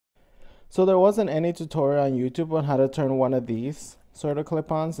So there wasn't any tutorial on YouTube on how to turn one of these sort of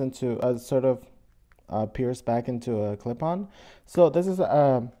clip-ons into a sort of pierce back into a clip-on. So this is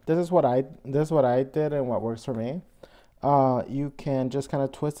what I did and what works for me. You can just kind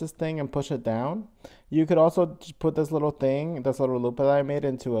of twist this thing and push it down. You could also put this little thing, this little loop that I made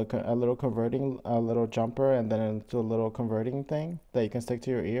into a little converting, a little jumper, and then into a little converting thing that you can stick to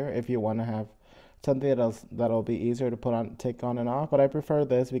your ear if you want to have something that'll be easier to put on, take on and off. But I prefer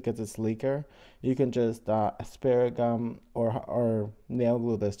this because it's sleeker. You can just spirit gum or nail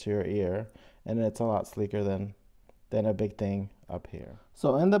glue this to your ear, and it's a lot sleeker than a big thing up here.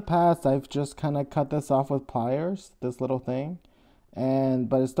 So in the past, I've just kind of cut this off with pliers, this little thing, and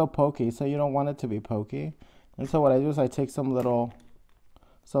but it's still pokey, so you don't want it to be pokey. And so what I do is I take not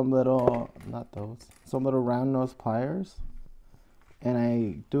those, some little round nose pliers, and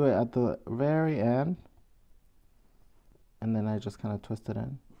I do it at the very end, and then I just kind of twist it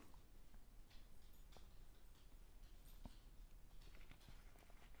in.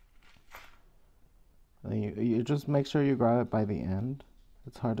 And you just make sure you grab it by the end.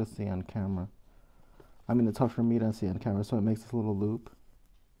 It's hard to see on camera. I mean, it's hard for me to see on camera, so it makes this little loop.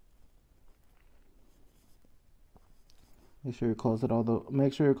 Make sure you close it all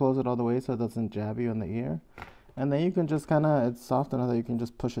the way so it doesn't jab you in the ear. And then you can just it's soft enough that you can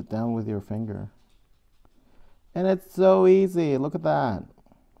just push it down with your finger. And it's so easy. Look at that.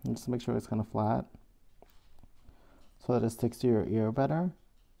 And just make sure it's kind of flat so that it sticks to your ear better.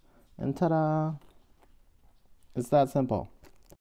 And ta-da! It's that simple.